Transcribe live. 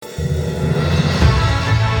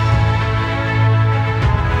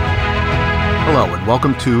Hello and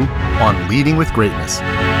welcome to On Leading with Greatness.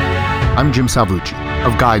 I'm Jim Salvucci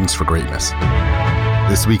of Guidance for Greatness.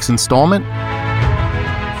 This week's installment,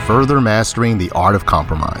 Further Mastering the Art of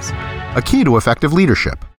Compromise, a key to effective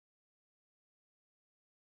leadership.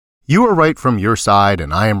 You are right from your side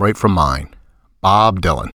and I am right from mine. Bob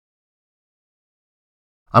Dylan.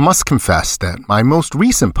 I must confess that my most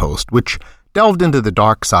recent post, which delved into the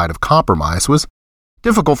dark side of compromise, was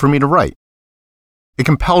difficult for me to write. It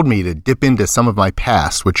compelled me to dip into some of my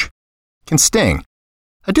past, which can sting.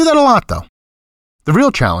 I do that a lot, though. The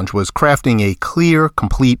real challenge was crafting a clear,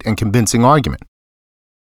 complete, and convincing argument.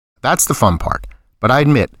 That's the fun part, but I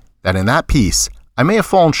admit that in that piece, I may have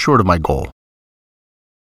fallen short of my goal.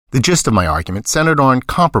 The gist of my argument centered on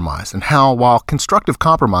compromise and how, while constructive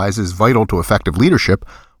compromise is vital to effective leadership,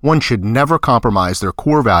 one should never compromise their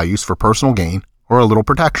core values for personal gain or a little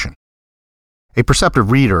protection. A perceptive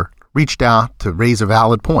reader reached out to raise a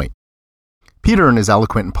valid point. Peter, in his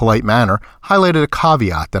eloquent and polite manner, highlighted a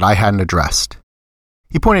caveat that I hadn't addressed.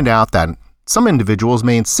 He pointed out that some individuals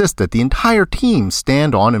may insist that the entire team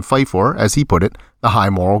stand on and fight for, as he put it, the high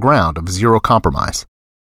moral ground of zero compromise.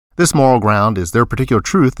 This moral ground is their particular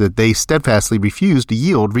truth that they steadfastly refuse to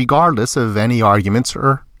yield regardless of any arguments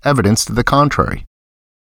or evidence to the contrary.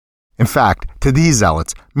 In fact, to these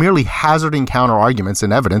zealots, merely hazarding counter-arguments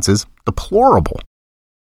and evidence is deplorable.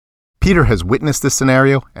 Peter has witnessed this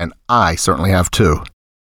scenario, and I certainly have too.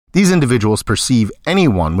 These individuals perceive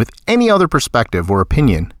anyone with any other perspective or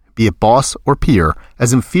opinion, be it boss or peer,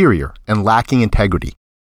 as inferior and lacking integrity.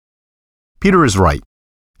 Peter is right.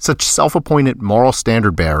 Such self-appointed moral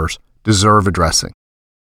standard bearers deserve addressing.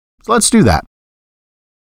 So let's do that.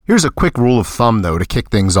 Here's a quick rule of thumb, though, to kick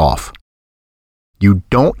things off. You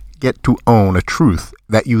don't get to own a truth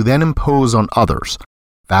that you then impose on others.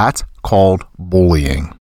 That's called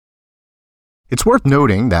bullying. It's worth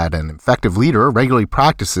noting that an effective leader regularly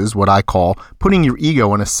practices what I call putting your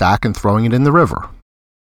ego in a sack and throwing it in the river,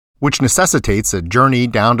 which necessitates a journey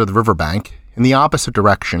down to the riverbank in the opposite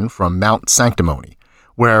direction from Mount Sanctimony,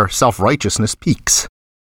 where self-righteousness peaks.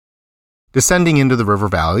 Descending into the river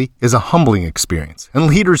valley is a humbling experience, and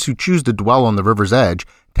leaders who choose to dwell on the river's edge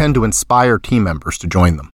tend to inspire team members to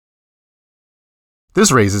join them.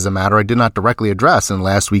 This raises a matter I did not directly address in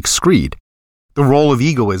last week's screed: the role of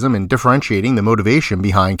egoism in differentiating the motivation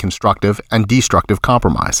behind constructive and destructive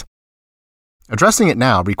compromise. Addressing it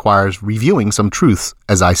now requires reviewing some truths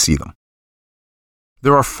as I see them.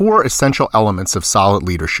 There are 4 essential elements of solid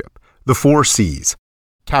leadership, the 4 C's: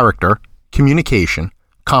 character, communication,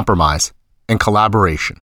 compromise, and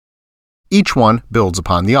collaboration. Each one builds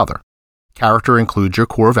upon the other. Character includes your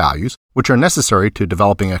core values, which are necessary to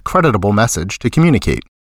developing a creditable message to communicate.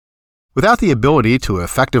 Without the ability to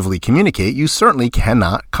effectively communicate, you certainly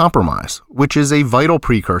cannot compromise, which is a vital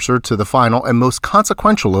precursor to the final and most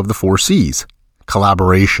consequential of the 4 C's,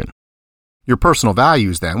 collaboration. Your personal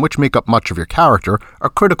values, then, which make up much of your character, are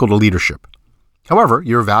critical to leadership. However,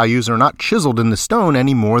 your values are not chiseled in the stone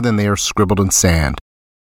any more than they are scribbled in sand.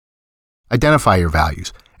 Identify your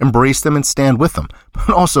values, embrace them and stand with them, but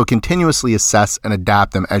also continuously assess and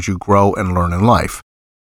adapt them as you grow and learn in life.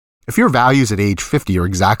 If your values at age 50 are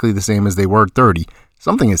exactly the same as they were at 30,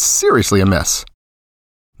 something is seriously amiss.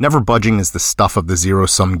 Never budging is the stuff of the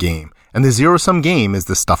zero-sum game, and the zero-sum game is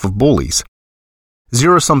the stuff of bullies.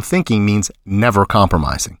 Zero-sum thinking means never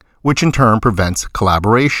compromising, which in turn prevents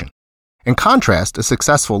collaboration. In contrast, a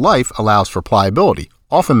successful life allows for pliability,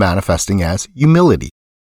 often manifesting as humility,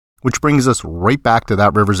 which brings us right back to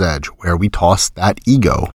that river's edge where we toss that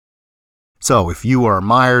ego. So, if you are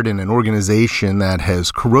mired in an organization that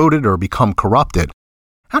has corroded or become corrupted,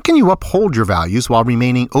 how can you uphold your values while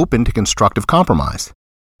remaining open to constructive compromise?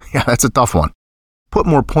 Yeah, that's a tough one. Put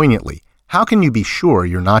more poignantly, how can you be sure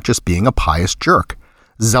you're not just being a pious jerk,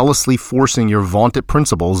 zealously forcing your vaunted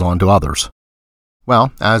principles onto others?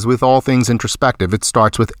 Well, as with all things introspective, it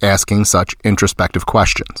starts with asking such introspective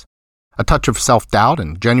questions. A touch of self-doubt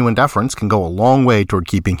and genuine deference can go a long way toward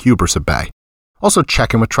keeping hubris at bay. Also,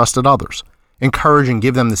 check in with trusted others. Encourage and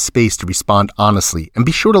give them the space to respond honestly, and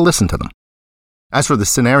be sure to listen to them. As for the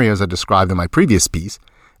scenarios I described in my previous piece,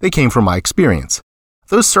 they came from my experience.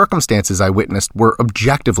 Those circumstances I witnessed were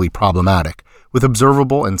objectively problematic, with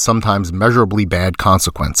observable and sometimes measurably bad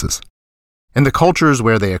consequences. In the cultures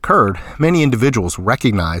where they occurred, many individuals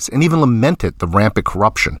recognized and even lamented the rampant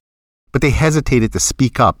corruption, but they hesitated to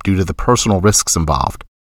speak up due to the personal risks involved.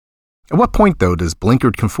 At what point, though, does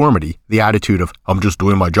blinkered conformity, the attitude of, "I'm just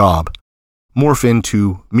doing my job," morph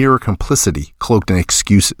into mere complicity cloaked in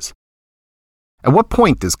excuses? At what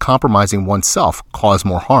point does compromising oneself cause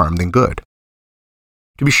more harm than good?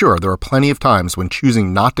 To be sure, there are plenty of times when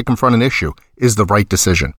choosing not to confront an issue is the right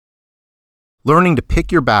decision. Learning to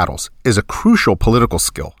pick your battles is a crucial political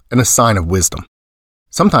skill and a sign of wisdom.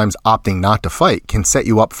 Sometimes opting not to fight can set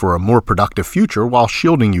you up for a more productive future while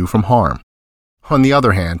shielding you from harm. On the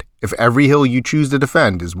other hand, if every hill you choose to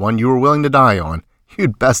defend is one you are willing to die on,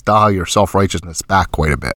 you'd best dial your self-righteousness back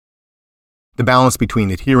quite a bit. The balance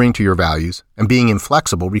between adhering to your values and being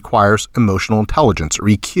inflexible requires emotional intelligence, or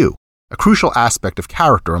EQ, a crucial aspect of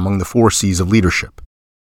character among the 4 C's of leadership.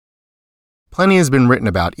 Plenty has been written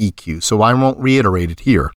about EQ, so I won't reiterate it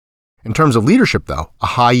here. In terms of leadership, though, a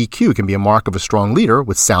high EQ can be a mark of a strong leader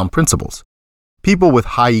with sound principles. People with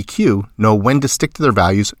high EQ know when to stick to their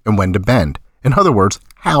values and when to bend. In other words,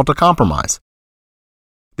 how to compromise.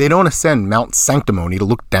 They don't ascend Mount Sanctimony to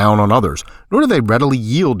look down on others, nor do they readily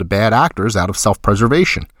yield to bad actors out of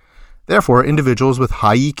self-preservation. Therefore, individuals with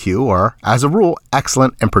high EQ are, as a rule,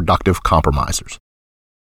 excellent and productive compromisers.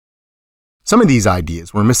 Some of these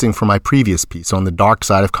ideas were missing from my previous piece on the dark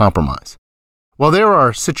side of compromise. While there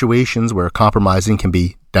are situations where compromising can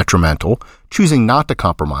be detrimental, choosing not to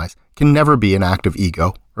compromise can never be an act of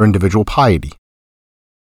ego or individual piety.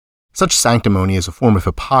 Such sanctimony is a form of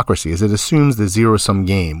hypocrisy as it assumes the zero-sum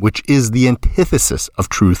game, which is the antithesis of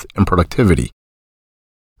truth and productivity.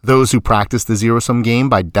 Those who practice the zero-sum game,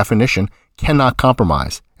 by definition, cannot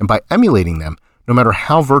compromise, and by emulating them, no matter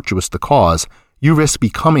how virtuous the cause, you risk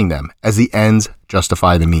becoming them as the ends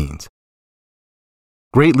justify the means.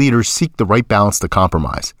 Great leaders seek the right balance to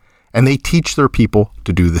compromise, and they teach their people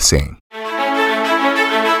to do the same.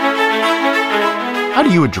 How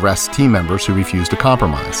do you address team members who refuse to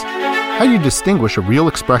compromise? How do you distinguish a real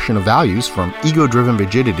expression of values from ego-driven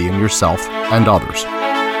rigidity in yourself and others?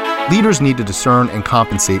 Leaders need to discern and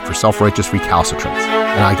compensate for self-righteous recalcitrance,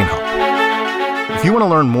 and I can help. If you want to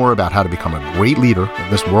learn more about how to become a great leader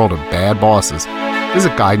in this world of bad bosses,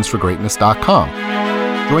 visit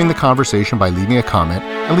guidanceforgreatness.com. Join the conversation by leaving a comment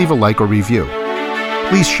and leave a like or review.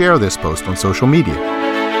 Please share this post on social media.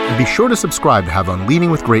 And be sure to subscribe to have On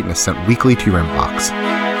Leading with Greatness sent weekly to your inbox.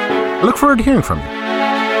 I look forward to hearing from you.